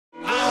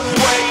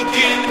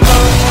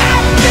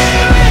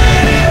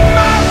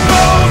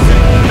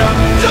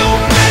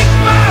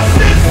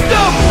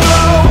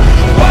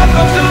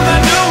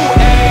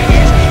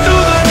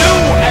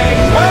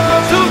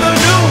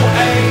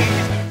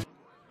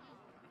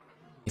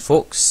Hey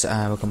folks,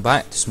 welcome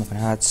back to Smoking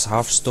Hats,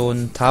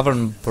 Hearthstone,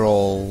 Tavern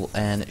Brawl,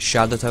 and it's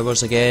Shadow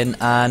Towers again.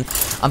 And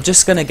I'm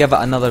just gonna give it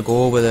another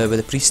go with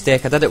the priest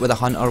deck. I did it with a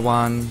hunter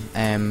one.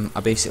 I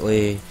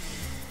basically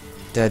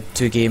did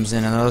 2 games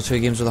and another 2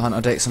 games with a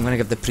hunter deck. So I'm gonna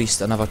give the priest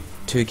another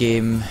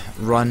 2-game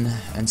run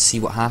and see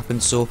what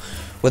happens. So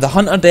with a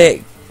hunter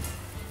deck,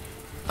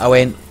 I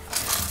went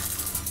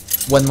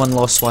win 1,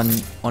 lost 1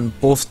 on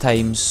both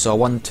times. So I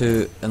won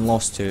 2 and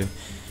lost 2.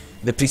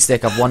 The priest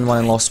deck, I've won 1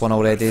 and lost 1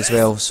 already as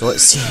well, so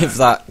let's see if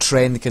that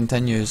trend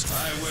continues.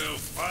 I will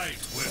fight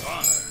with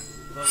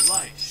honor. The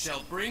light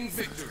shall bring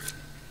victory.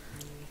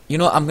 You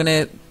know what, I'm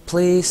gonna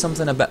play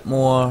something a bit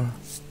more...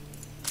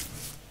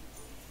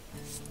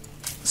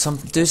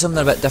 do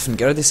something a bit different,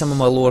 get rid of some of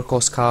my lower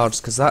cost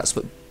cards, because that's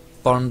what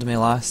burned me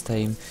last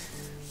time.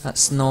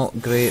 That's not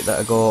great that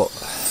I got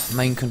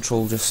mind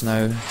control just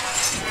now.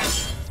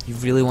 You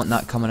really want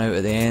that coming out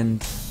at the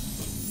end.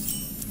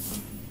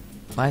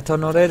 My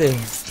turn already?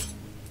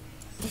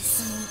 Is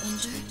someone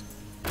injured?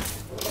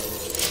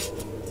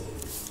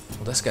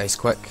 Well, this guy's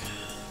quick.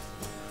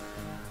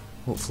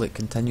 Hopefully it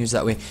continues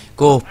that way.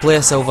 Go, play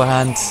a silver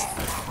hand.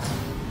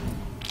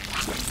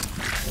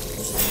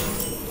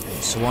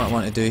 Okay, so what I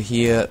want to do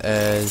here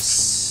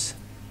is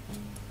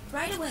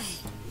Right away.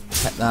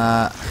 hit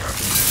that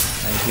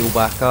and heal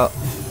back up.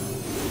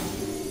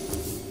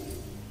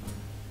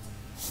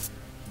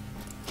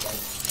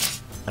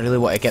 I really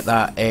want to get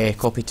that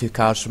copy 2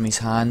 cards from his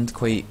hand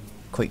quite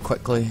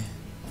quickly.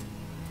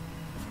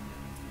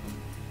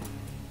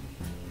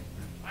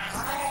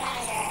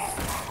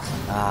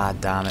 Ah,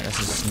 damn it, this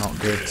is not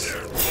good.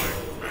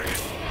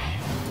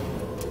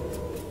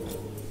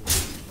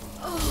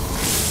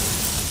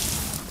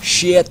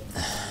 Shit!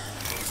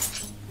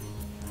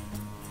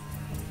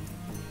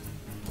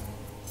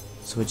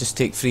 So we just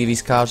take 3 of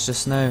these cards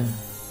just now.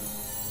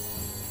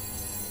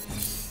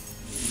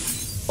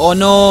 Oh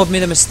no, I've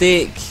made a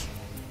mistake!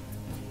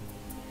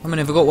 How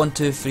many have I got? 1,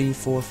 2, 3,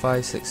 4,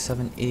 5, 6,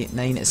 7, 8,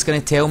 9. It's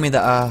gonna tell me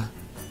that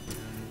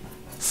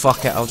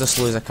fuck it, I'll just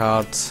lose a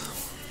card.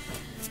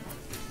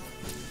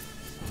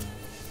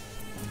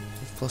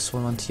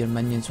 +1 onto your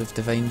minions with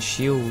Divine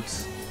Shield.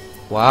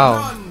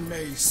 Wow. None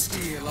may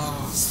steal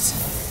our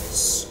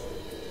souls.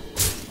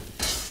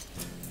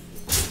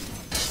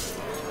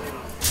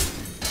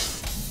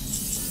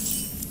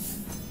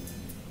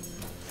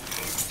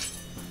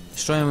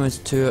 Destroy him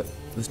with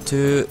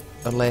two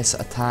or less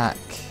attack.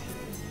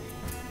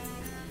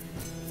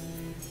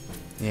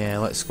 Yeah,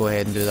 let's go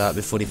ahead and do that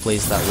before he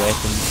plays that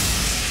weapon.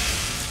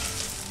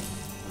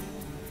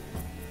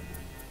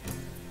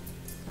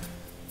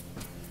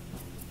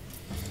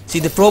 See,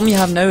 the problem you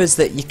have now is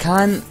that you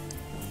can't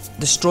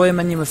destroy a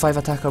minion with 5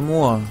 attack or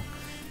more.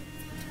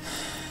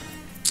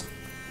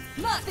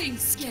 Nothing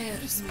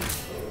scares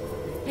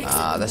me.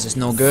 Ah, this is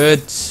no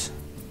good.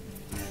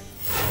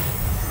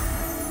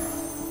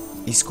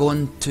 He's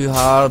going too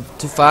hard,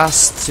 too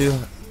fast, too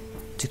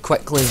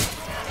quickly.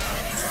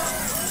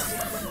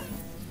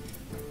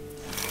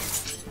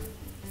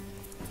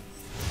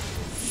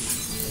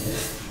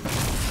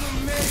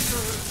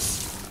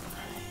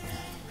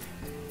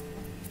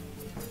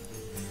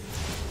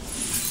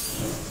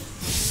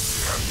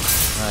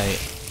 Right.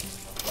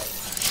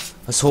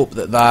 Let's hope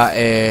that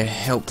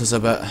helped us a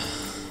bit.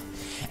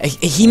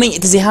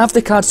 Does he have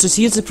the cards? So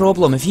here's the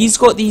problem. If he's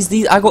got these,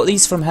 I got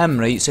these from him,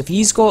 right? So if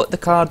he's got the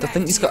card, I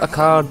think he's got a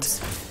card.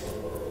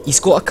 He's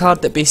got a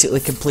card that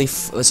basically can play.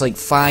 It's like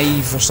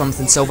 5 or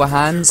something silver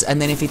hands,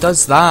 and then if he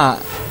does that,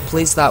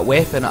 plays that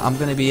weapon, I'm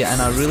going to be in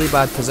a really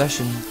bad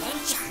position.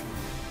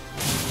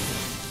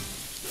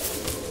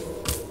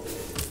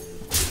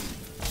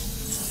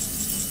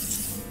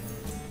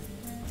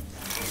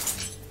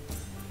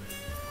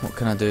 What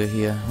can I do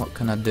here? What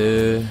can I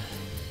do?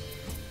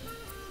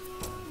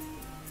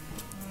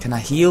 Can I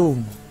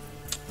heal?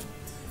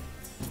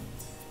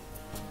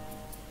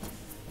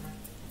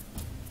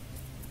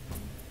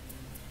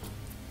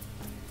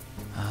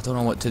 I don't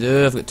know what to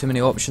do. I've got too many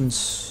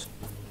options.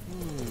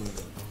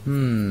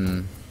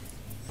 Right,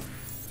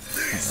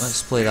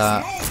 let's play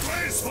that.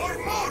 Is someone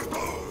injured?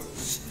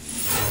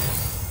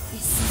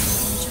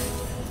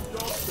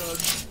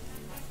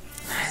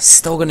 It's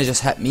still gonna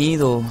just hit me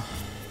though.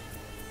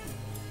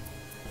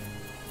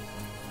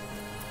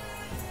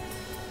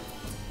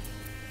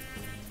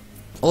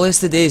 All he has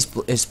to do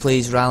is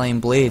plays Rallying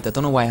Blade. I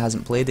don't know why he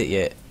hasn't played it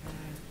yet.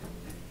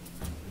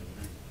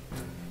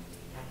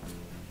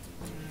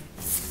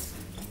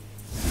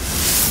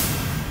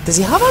 Does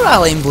he have a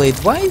Rallying Blade?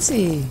 Why is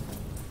he...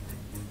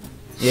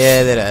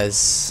 Yeah, there it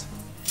is.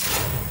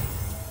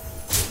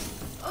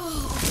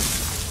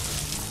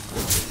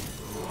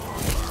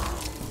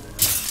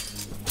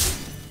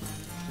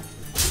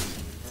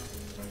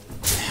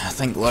 I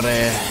think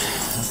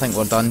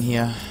we're done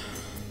here.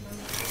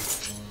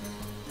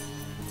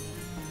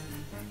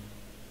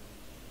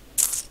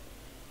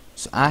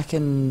 So I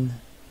can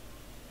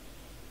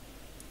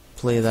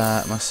play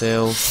that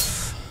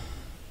myself.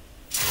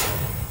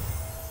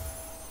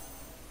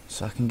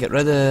 So I can get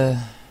rid of...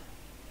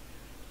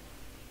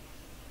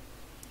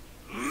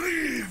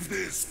 Leave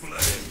this this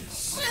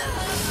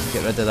place.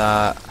 Get rid of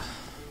that.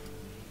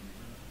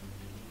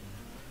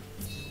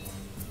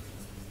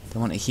 I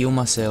want to heal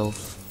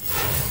myself.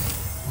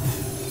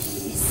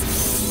 Is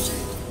someone injured?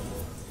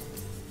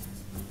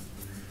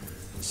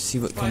 See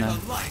what By kind the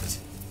of. light.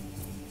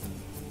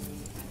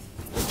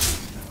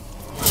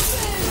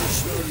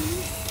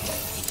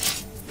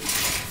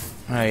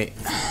 Right.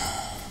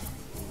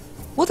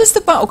 What does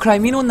the battle cry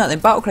mean on that then?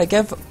 Battle cry,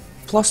 give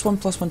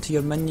 +1/+1 to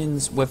your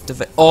minions with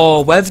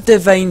with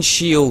divine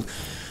shield.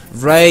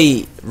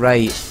 Right,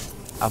 right.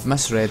 I've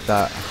misread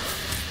that.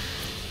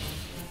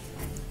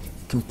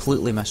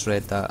 Completely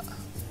misread that.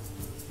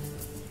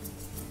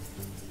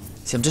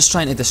 See, I'm just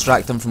trying to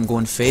distract him from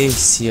going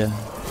face here.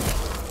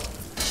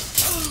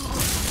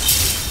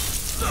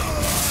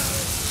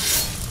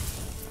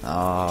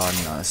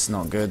 Oh no, it's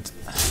not good.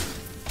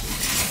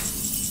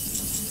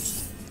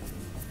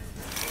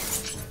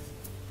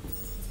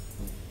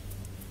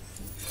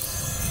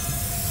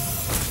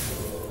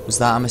 Was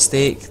that a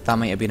mistake? That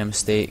might have been a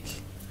mistake.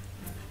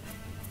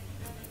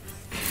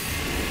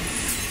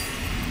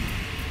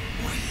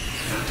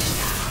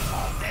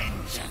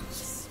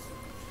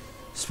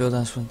 Spell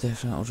dance one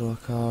different, I'll draw a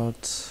card.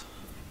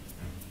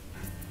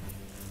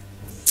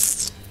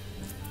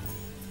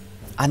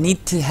 I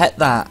need to hit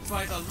that.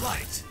 By the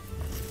light.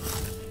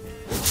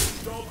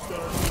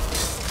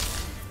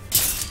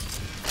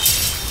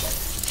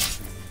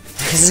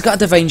 Because he's got a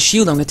divine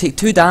shield, I'm going to take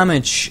 2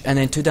 damage and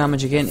then 2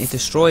 damage again to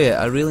destroy it.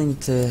 I really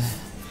need to...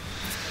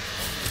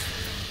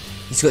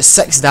 He's got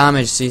 6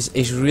 damage, so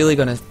he's really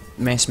going to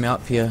mess me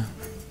up here.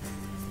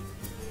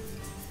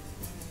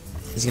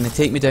 He's going to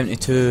take me down to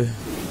 2.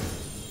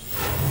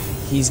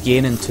 He's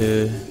gaining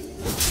 2.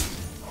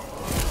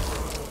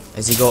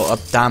 Has he got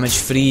a damage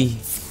free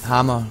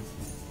hammer?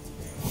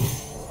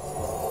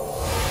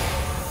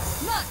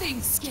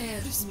 Nothing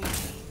scares me.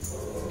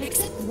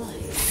 Except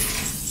life.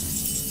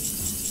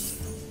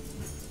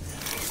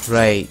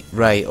 Right,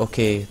 right,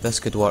 okay, this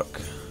could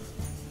work.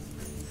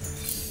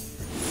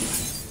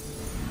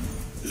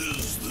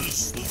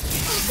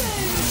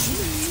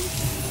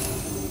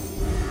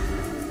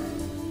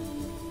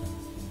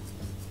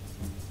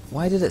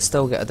 Why did it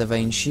still get a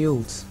divine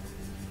shield?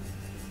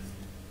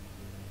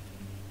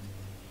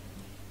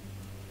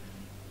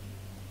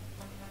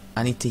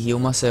 I need to heal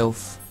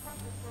myself.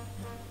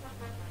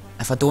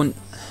 If I don't...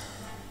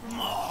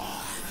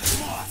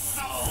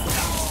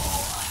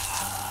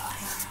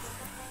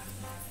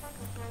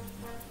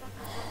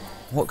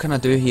 What can I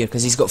do here?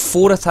 Because he's got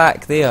 4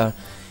 attack there.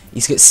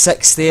 He's got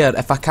 6 there.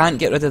 If I can't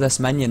get rid of this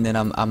minion, then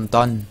I'm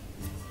done.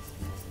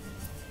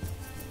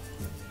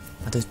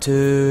 I do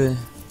 2...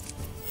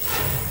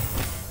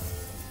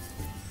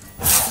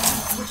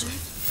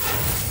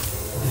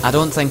 I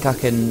don't think I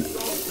can...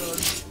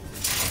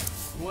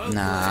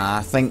 Nah,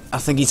 I think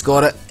he's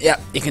got it. Yeah,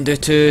 you can do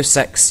 2,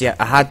 6. Yeah,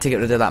 I had to get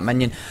rid of that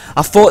minion.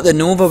 I thought the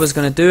Nova was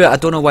going to do it. I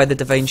don't know why the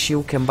Divine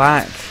Shield came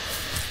back.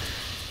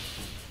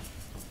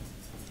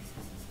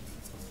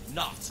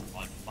 Not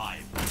on my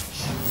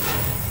watch.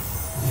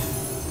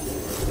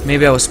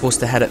 Maybe I was supposed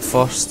to hit it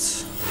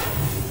first.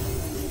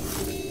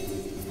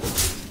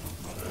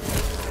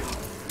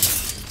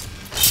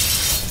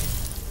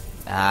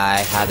 I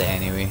had it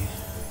anyway.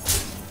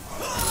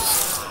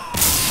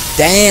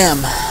 Damn!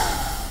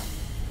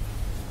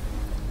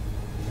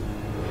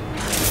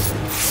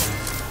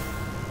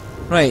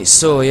 Right,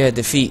 so yeah,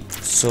 defeat.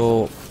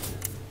 So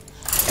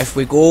if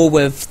we go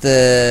with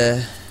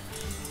the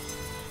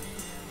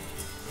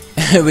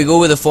we go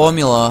with the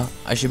formula,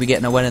 I should be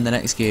getting a win in the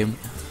next game.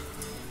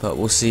 But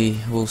we'll see,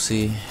 we'll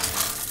see.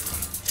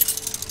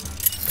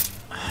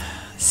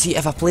 See,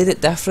 if I played it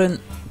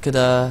different, could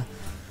I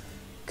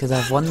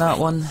have won that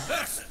one?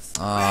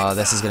 Oh,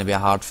 this is going to be a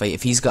hard fight.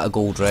 If he's got a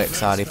gold Rex,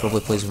 he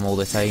probably plays with him all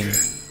the time.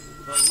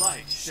 The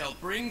light shall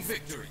bring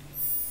victory.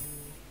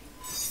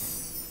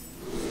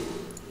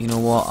 You know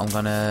what?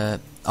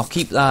 I'll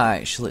keep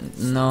that actually.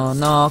 No,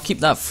 I'll keep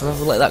that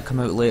forever. Let that come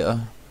out later.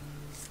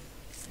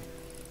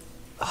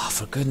 Oh,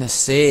 for goodness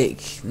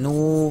sake!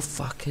 No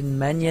fucking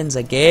minions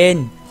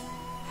again.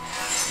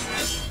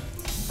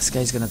 This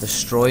guy's gonna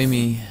destroy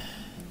me.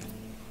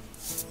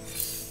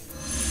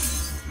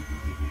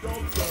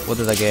 What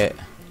did I get?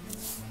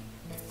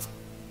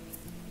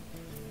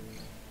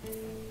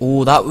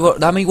 Oh,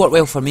 that might work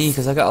well for me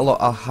because I got a lot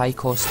of high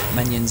cost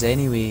minions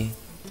anyway.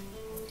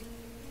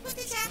 Put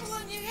the tackle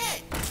on your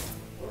head.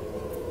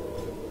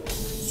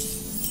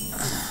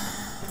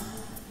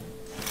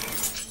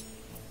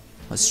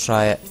 Let's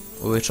try it.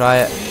 Will we try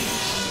it?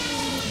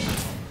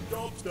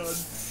 Job's done.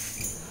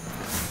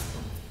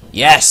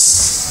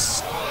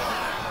 Yes!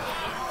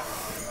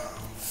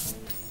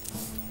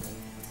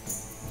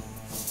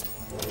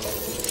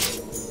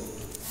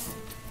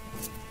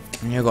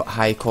 And you got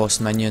high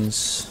cost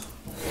minions.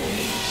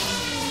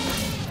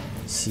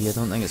 See, I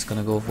don't think it's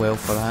gonna go well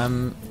for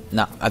him.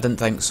 Nah, I didn't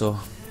think so.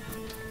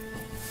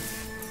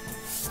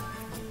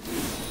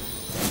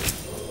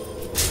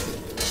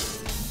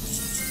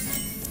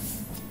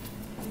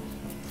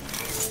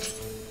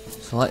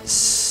 So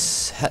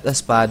let's hit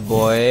this bad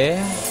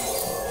boy.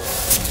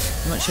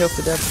 How much health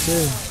did I have to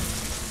do?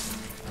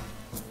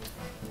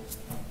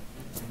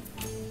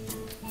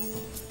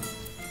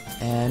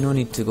 No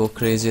need to go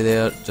crazy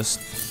there, just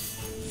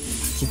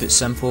keep it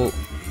simple.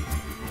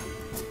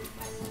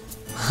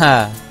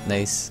 Ha!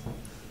 Nice.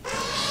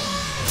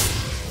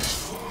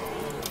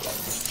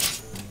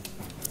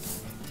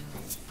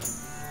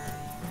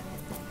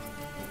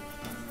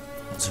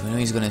 So we know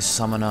he's gonna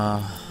summon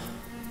a...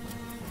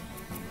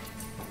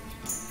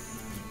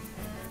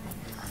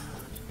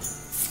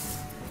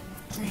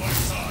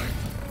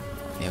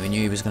 Yeah, we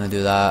knew he was gonna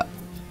do that.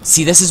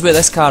 See, this is where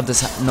this card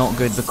is not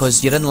good,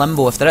 because you're in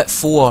limbo. If they're at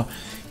 4,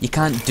 you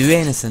can't do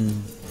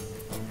anything.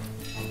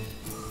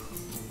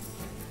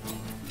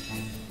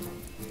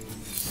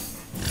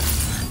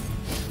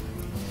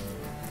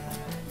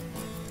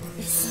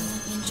 Is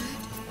someone injured?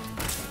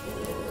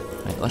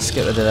 Right, let's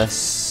get rid of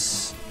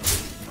this.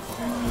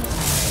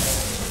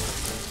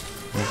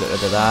 We'll get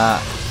rid of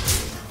that.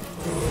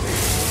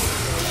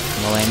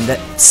 We'll end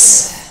it.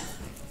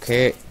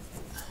 Okay.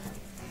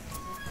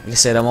 Like I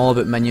said, I'm all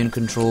about minion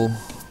control.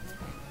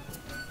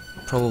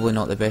 Probably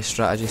not the best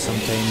strategy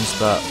sometimes,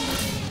 but...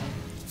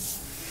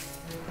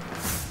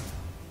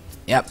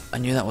 Yep, I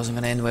knew that wasn't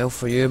going to end well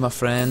for you, my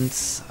friend.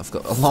 I've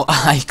got a lot of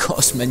high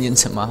cost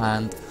minions in my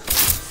hand.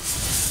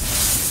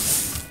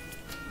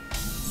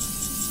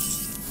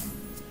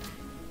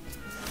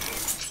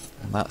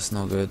 That's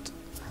no good.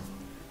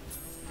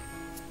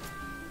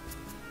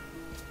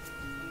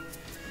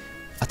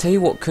 I tell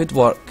you what could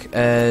work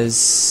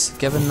is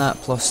given that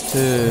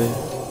 +2,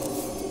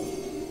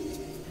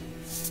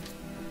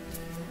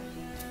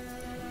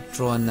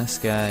 drawing this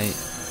guy.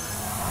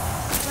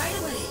 Right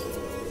away.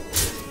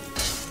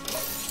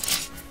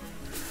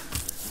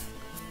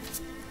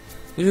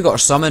 We've got our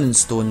summoning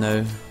stone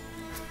now.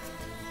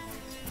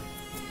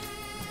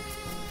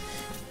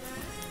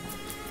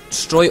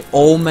 Destroy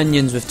all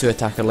minions with 2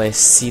 attack or less.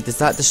 See, does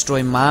that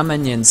destroy my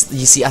minions?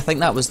 You see, I think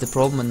that was the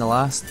problem in the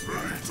last.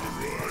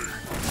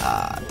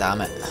 Ah,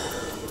 damn it.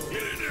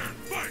 Get in there and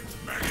fight,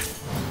 maggot!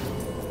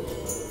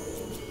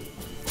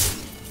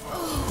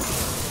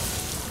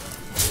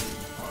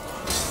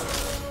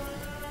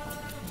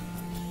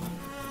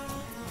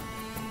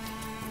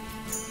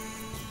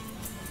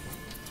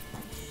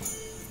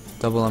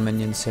 Double a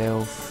minion's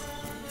health.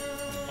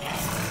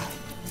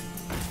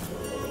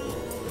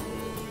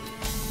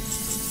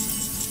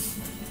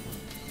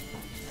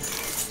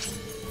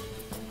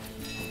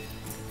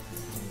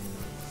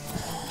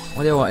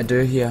 What do I want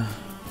to do here?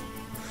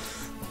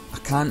 I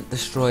can't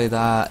destroy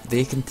that.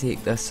 They can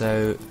take this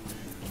out.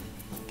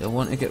 Do I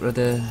want to get rid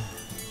of...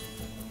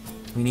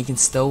 I mean, he can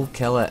still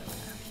kill it.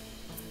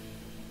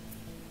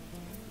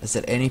 Is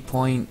there any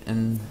point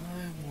in...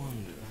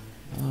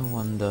 I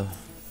wonder.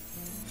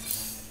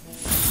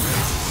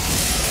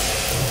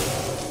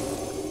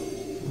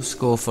 Let's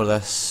go for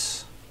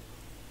this.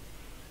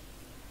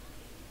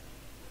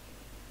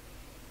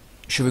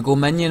 Should we go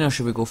minion or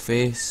should we go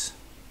face?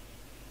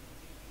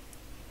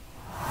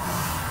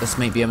 This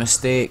might be a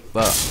mistake,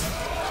 but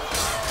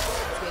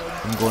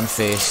I'm going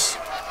face.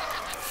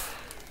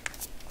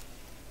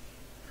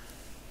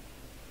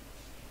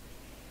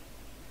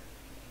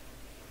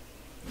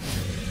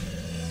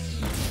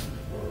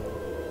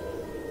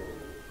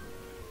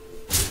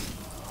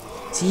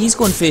 See, he's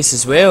going face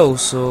as well,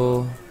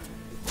 so...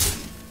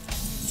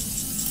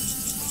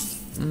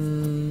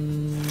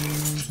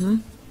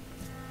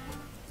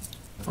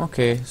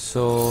 Okay,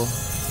 so...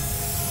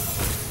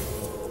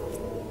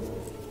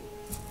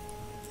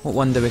 What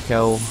one do we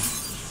kill?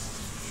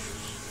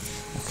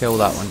 We'll kill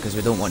that one because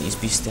we don't want his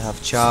beast to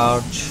have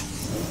charge.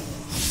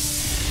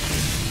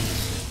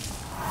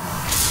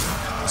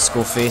 Let's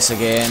go face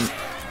again.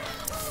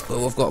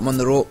 Well, we've got him on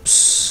the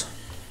ropes.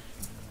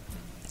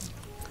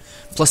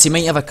 Plus he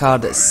might have a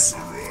card that's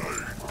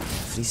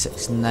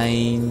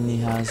 369 he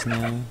has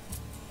now.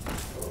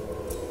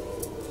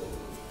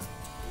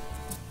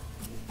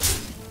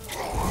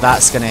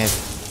 That's gonna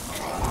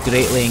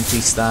greatly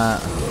increase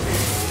that.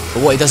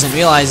 But what he doesn't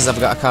realise is I've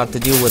got a card to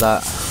deal with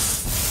that.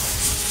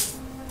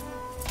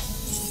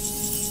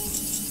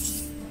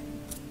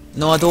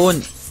 No, I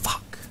don't.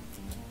 Fuck.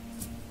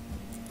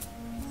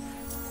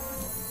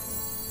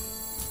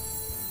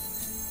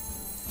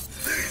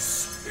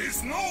 This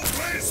is no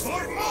place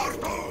for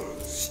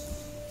mortals!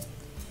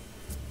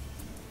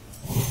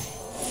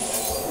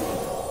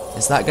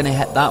 Is that gonna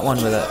hit that one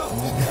with it?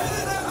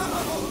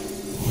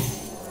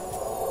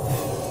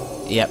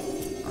 Yep.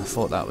 I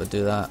thought that would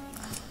do that.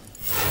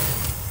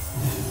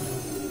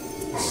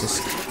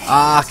 Just,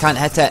 I can't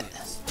hit it.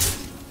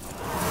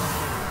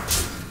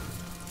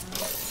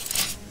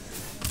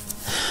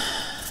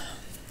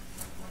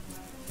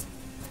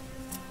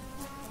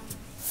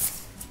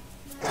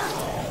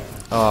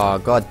 Oh,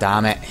 god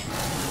damn it.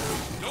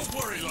 Don't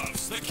worry,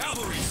 loves, the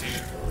cavalry's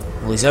here.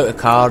 Well, he's out of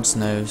cards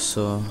now,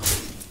 so...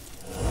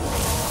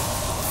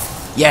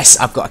 Yes,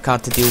 I've got a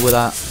card to deal with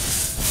that.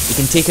 You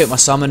can take out my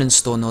summoning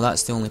stone though,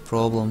 that's the only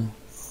problem.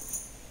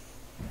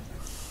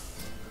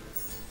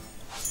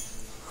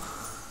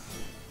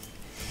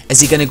 Is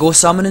he gonna go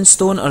Summoning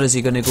Stone or is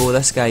he gonna go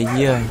this guy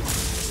here?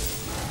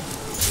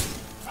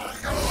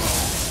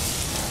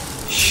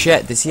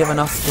 Shit, does he have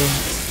enough to...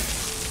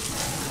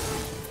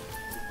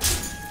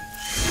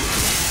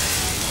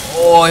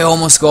 Oh, he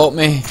almost got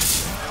me.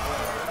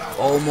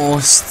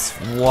 Almost.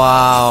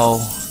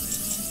 Wow.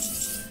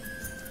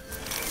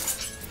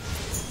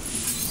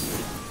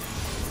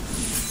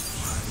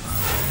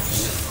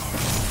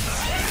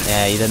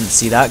 Yeah, you didn't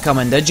see that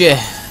coming, did you?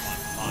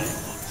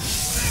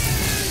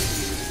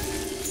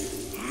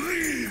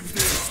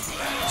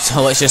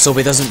 So let's just hope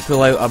he doesn't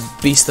pull out a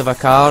beast of a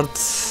card,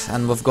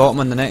 and we've got him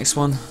on the next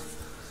one.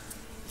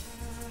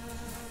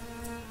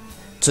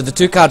 So the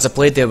two cards I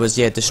played there was,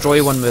 yeah,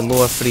 destroy one with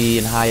lower 3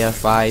 and higher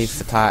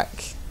 5 attack.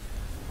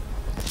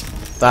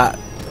 That,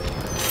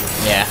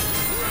 yeah.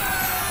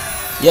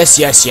 Yes,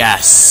 yes,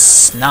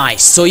 yes.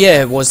 Nice. So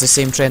yeah, it was the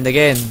same trend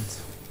again.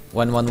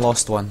 Win one,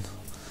 lost one.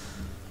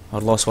 Or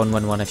lost one,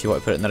 win one if you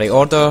want to put it in the right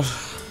order.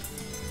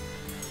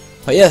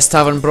 But yes,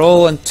 Tavern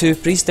Brawl and 2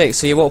 priest decks.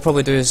 So yeah, what we'll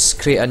probably do is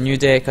create a new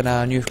deck and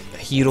a new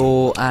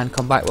hero and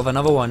come back with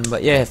another one.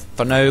 But yeah,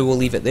 for now we'll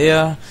leave it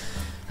there.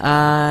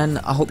 And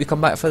I hope you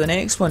come back for the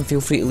next one.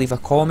 Feel free to leave a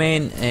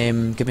comment,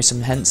 give me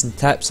some hints and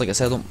tips. Like I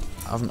said,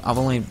 I've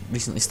only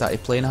recently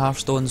started playing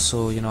Hearthstone,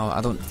 so you know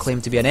I don't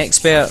claim to be an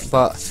expert,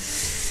 but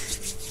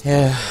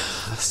yeah,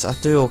 I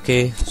do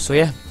okay. So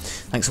yeah,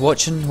 thanks for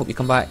watching. Hope you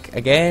come back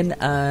again,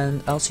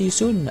 and I'll see you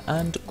soon.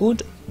 And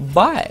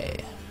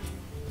goodbye.